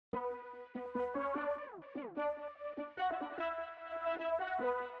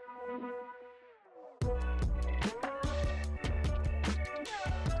People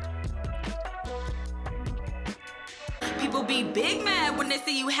be big mad when they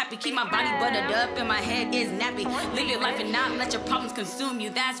see you happy. Keep my body buttered up and my head is nappy. Live your life and not let your problems consume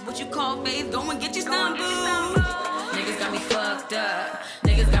you. That's what you call faith. Go and get you some boo. Niggas got me fucked up.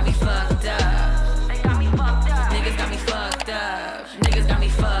 Niggas got me fucked up. Niggas got me fucked up. Niggas got me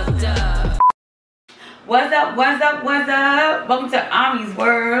fucked up. What's up, what's up, what's up? Welcome to Ami's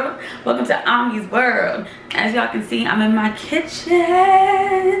World. Welcome to Ami's World. As y'all can see, I'm in my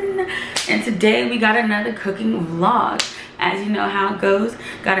kitchen. And today we got another cooking vlog. As you know how it goes,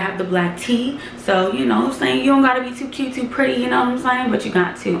 gotta have the black tea. So, you know what I'm saying? You don't gotta be too cute, too pretty, you know what I'm saying? But you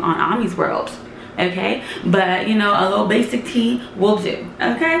got to on Ami's World. Okay, but you know, a little basic tea will do.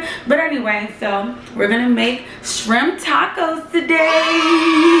 Okay, but anyway, so we're gonna make shrimp tacos today.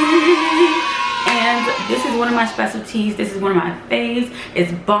 And this is one of my specialties. This is one of my faves.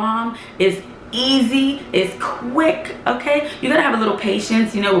 It's bomb. It's easy. It's quick. Okay, you gotta have a little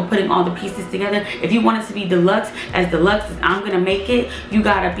patience, you know, with putting all the pieces together. If you want it to be deluxe as I'm gonna make it, you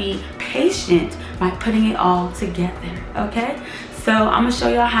gotta be patient by putting it all together. Okay, so I'm gonna show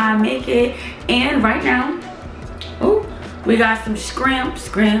y'all how I make it. And right now, ooh, we got some shrimp.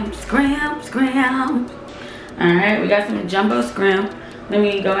 All right, we got some jumbo shrimp. Let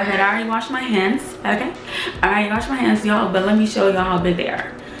me go ahead. I already washed my hands. Okay, I already washed my hands, y'all, but let me show y'all how big they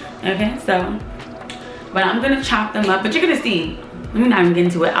are. Okay, so, but I'm gonna chop them up, but you're gonna see. Let me not even get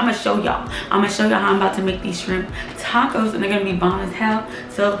into it. I'm gonna show y'all how I'm about to make these shrimp tacos, and they're gonna be bomb as hell.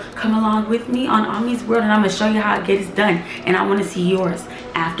 So come along with me on Ami's World, and I'm gonna show you how it gets done. And I want to see yours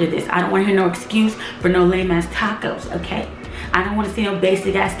after this. I don't want to hear no excuse for no lame ass tacos. Okay, I don't want to see no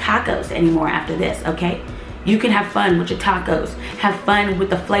basic ass tacos anymore after this. Okay, you can have fun with your tacos, have fun with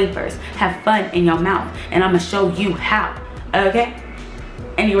the flavors, have fun in your mouth, and I'm gonna show you how. Okay,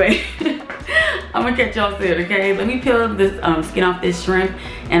 anyway. I'm gonna catch y'all soon, okay? Let me peel this skin off this shrimp,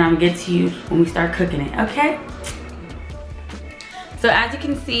 and I'm gonna get to you when we start cooking it, okay? So as you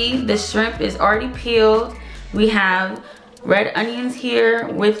can see, the shrimp is already peeled. We have red onions here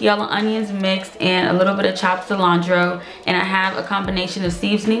with yellow onions mixed and a little bit of chopped cilantro. And I have a combination of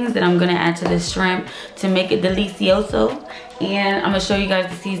seasonings that I'm gonna add to this shrimp to make it delicioso. And I'm gonna show you guys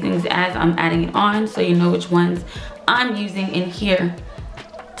the seasonings as I'm adding it on, so you know which ones I'm using in here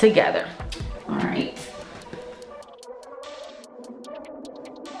together. All right.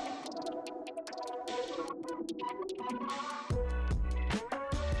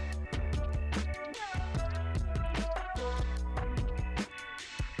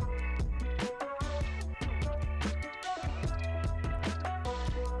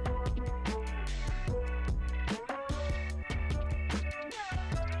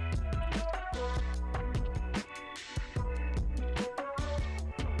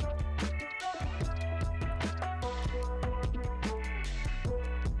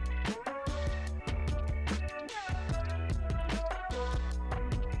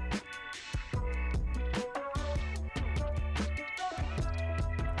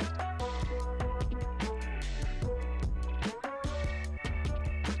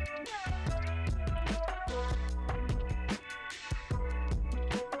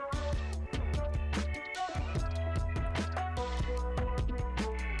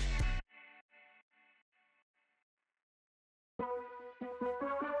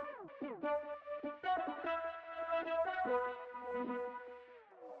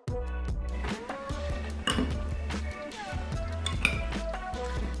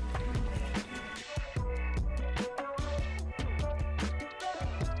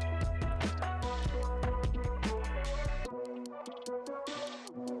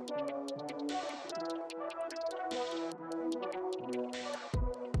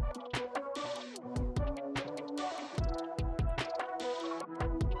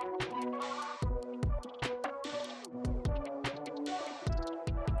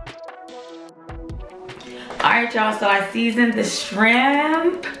 All right, y'all, so I seasoned the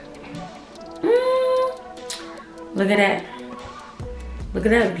shrimp. Look at that. Look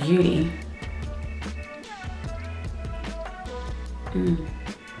at that beauty. You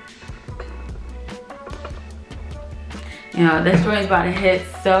know, this joint's about to hit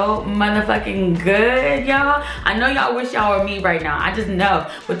so motherfucking good, y'all. I know y'all wish y'all were me right now. I just know.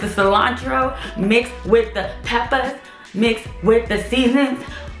 With the cilantro, mixed with the peppers, mixed with the seasonings,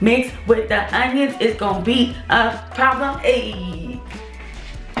 mixed with the onions, it's gonna be a problem. Hey.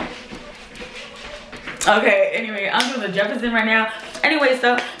 Okay, anyway, I'm doing the Jefferson right now. Anyway,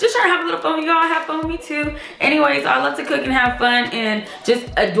 so just trying to have a little fun with y'all. Have fun with me too. Anyways, I love to cook and have fun and just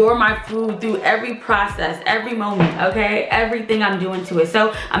adore my food through every process, every moment, okay? Everything I'm doing to it.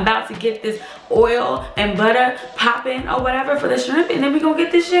 So I'm about to get this oil and butter popping or whatever for the shrimp, and then we gonna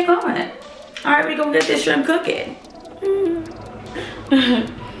get this shit going. All right, we gonna get this shrimp cooking.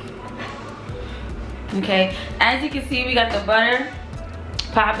 Okay, as you can see, we got the butter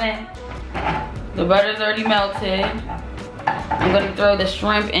popping. The butter's already melted. I'm gonna throw the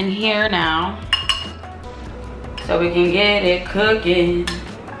shrimp in here now so we can get it cooking.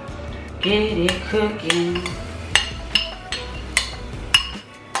 Get it cooking.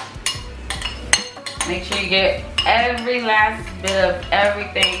 Make sure you get every last bit of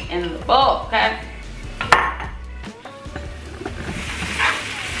everything in the bowl, okay?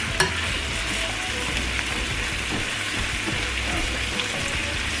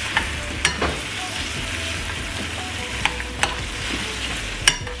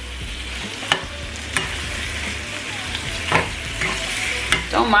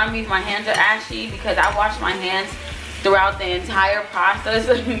 Don't mind me if my hands are ashy because I wash my hands throughout the entire process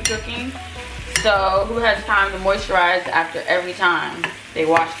of me cooking. So who has time to moisturize after every time they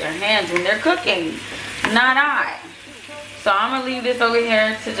wash their hands when they're cooking? Not I. So I'm gonna leave this over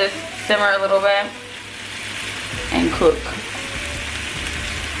here to just simmer a little bit and cook.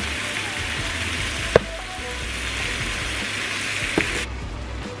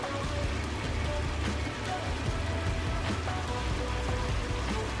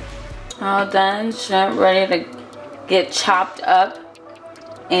 All done, shrimp ready to get chopped up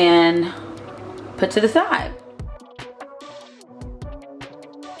and put to the side.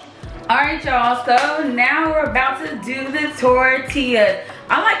 All right, y'all, so now we're about to do the tortillas.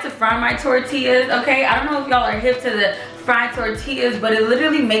 I like to fry my tortillas, okay? I don't know if y'all are hip to the fried tortillas, but it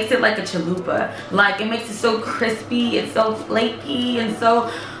literally makes it like a chalupa. Like, it makes it so crispy, it's so flaky, and so,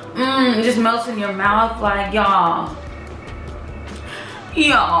 it just melts in your mouth. Like, y'all,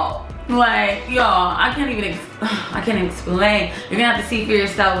 like, y'all, I can't even explain. You're gonna have to see for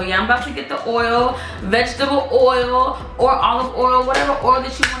yourself. But yeah, I'm about to get the oil, vegetable oil or olive oil, whatever oil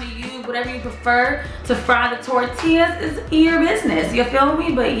that you want to use, whatever you prefer to fry the tortillas is your business. You feel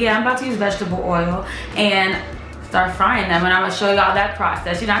me? But yeah, I'm about to use vegetable oil and start frying them, and I'm gonna show y'all that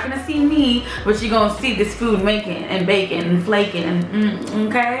process. You're not gonna see me, but you're gonna see this food making and baking and flaking and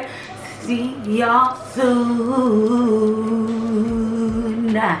okay? See y'all soon.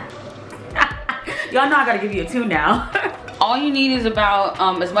 Y'all know I gotta give you a tune now. All you need is about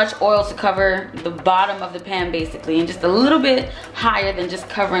as much oil to cover the bottom of the pan basically, and just a little bit higher than just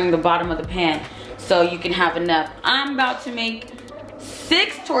covering the bottom of the pan, so you can have enough. I'm about to make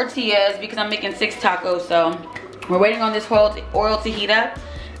 6 tortillas because I'm making 6 tacos, so we're waiting on this oil to heat up.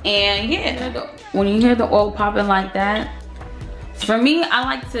 And yeah, when you hear the oil popping like that, for me, I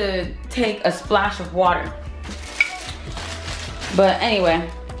like to take a splash of water. But anyway,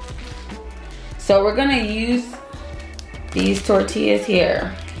 so we're gonna use these tortillas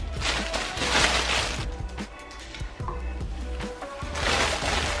here.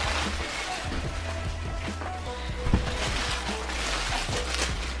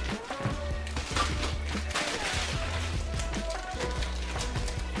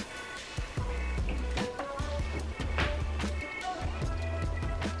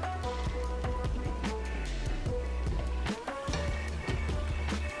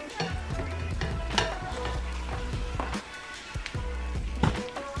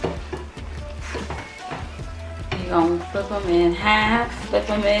 Gonna flip them in half, flip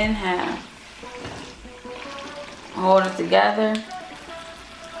them in half. Hold it together.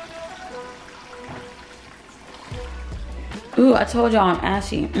 Ooh, I told y'all I'm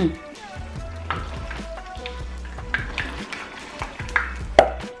ashy.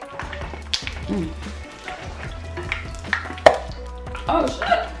 Oh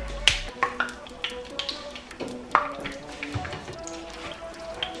shit.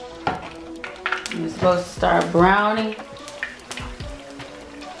 You're supposed to start browning.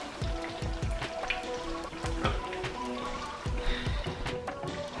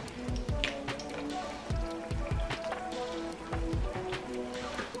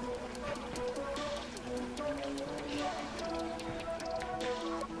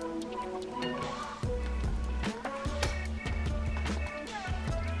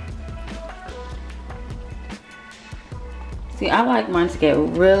 See, I like mine to get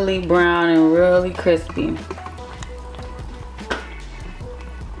really brown and really crispy.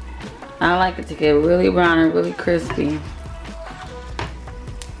 I like it to get really brown and really crispy.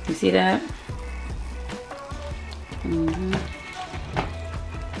 You see that?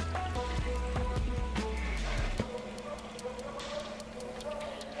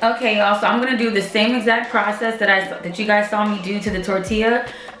 Okay, y'all, so I'm gonna do the same exact process that you guys saw me do to the tortilla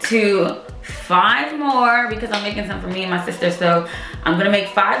to 5 more, because I'm making some for me and my sister. So I'm gonna make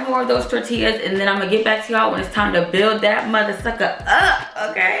 5 more of those tortillas, and then I'm gonna get back to y'all when it's time to build that mother sucker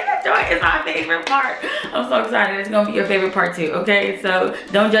up, okay? That joint is my favorite part. I'm so excited. It's gonna be your favorite part too, okay? So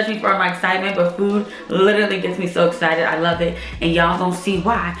don't judge me for my excitement, but food literally gets me so excited. I love it, and y'all gonna see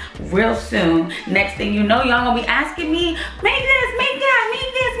why real soon. Next thing you know, y'all gonna be asking me, make this, make that,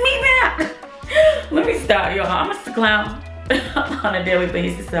 make this, make that. Let me stop, y'all. I'm a clown on a daily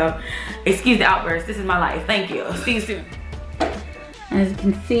basis, so excuse the outburst. This is my life. Thank you. See you soon. As you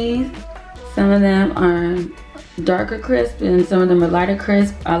can see, some of them are darker crisp and some of them are lighter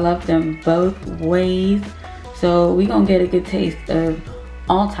crisp. I love them both ways, so we gonna get a good taste of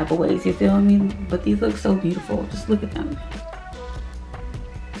all type of ways, you feel me? But these look so beautiful. Just look at them.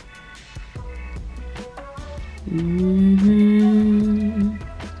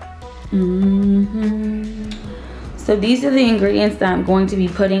 So these are the ingredients that I'm going to be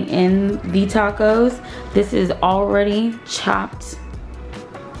putting in the tacos. This is already chopped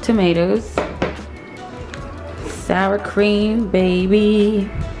tomatoes, sour cream, baby,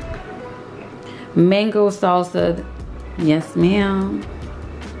 mango salsa, yes ma'am.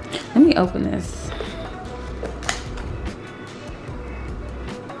 Let me open this.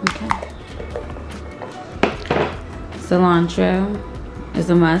 Okay. Cilantro is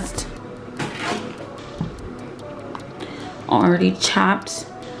a must. Already chopped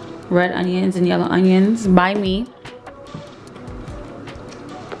red onions and yellow onions by me.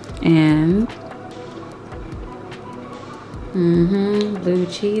 And blue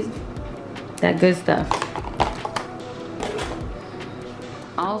cheese, that good stuff.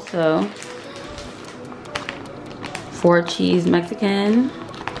 Also, 4 cheese Mexican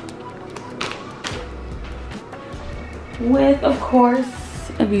with, of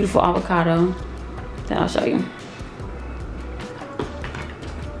course, a beautiful avocado that I'll show you.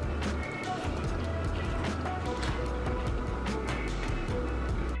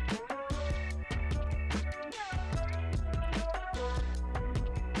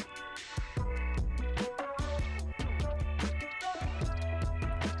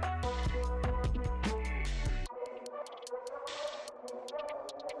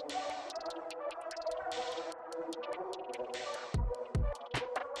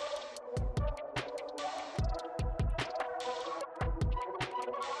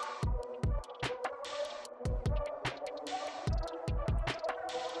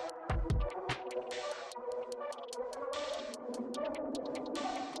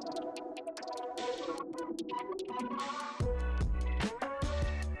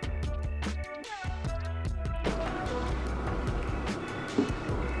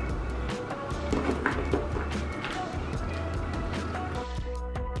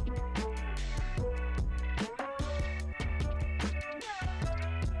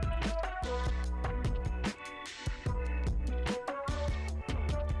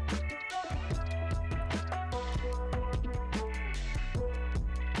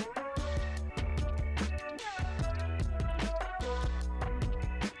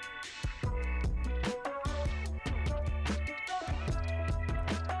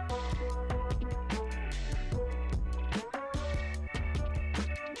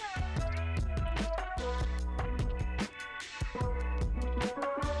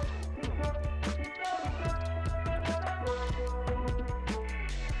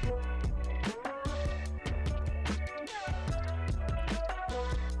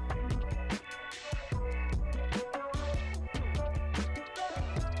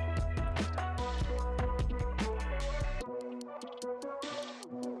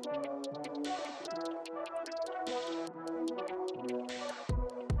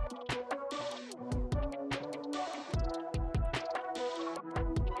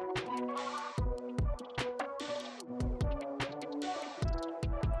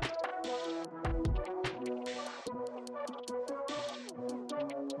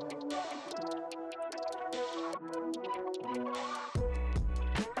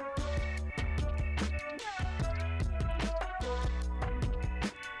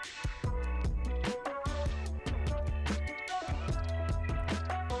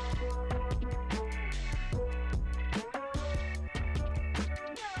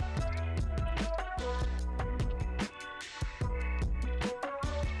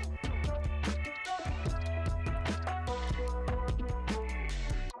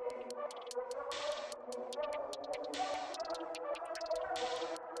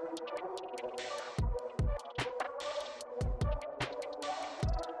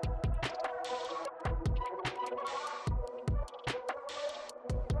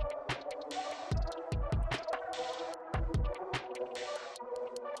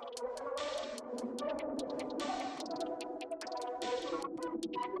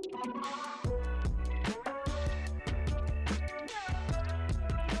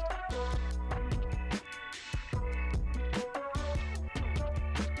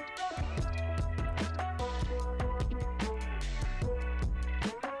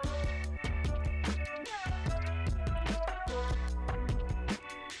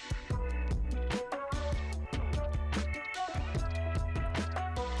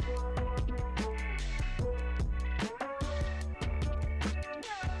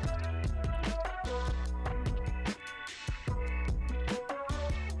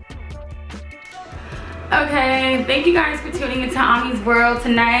 Okay, thank you guys for tuning into Ami's World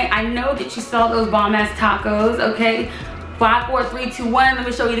tonight. I know that you saw those bomb ass tacos, okay? 5, 4, 3, 2, 1. Let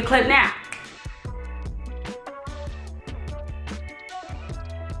me show you the clip now.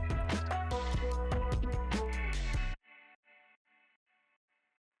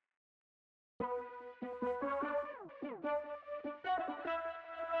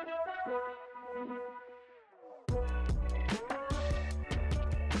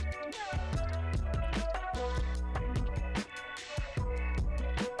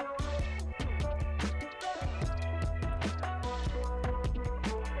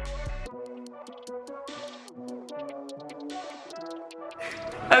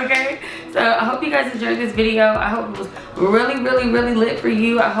 Okay, so I hope you guys enjoyed this video. I hope it was really lit for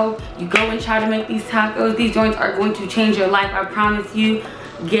you. I hope you go and try to make these tacos. These joints are going to change your life, I promise you,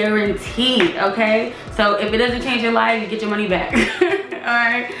 guaranteed. Okay, so if it doesn't change your life, you get your money back. All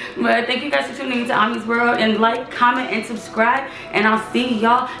right, but thank you guys for tuning into Ami's World, and like, comment, and subscribe, and I'll see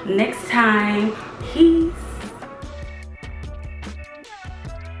y'all next time. Peace.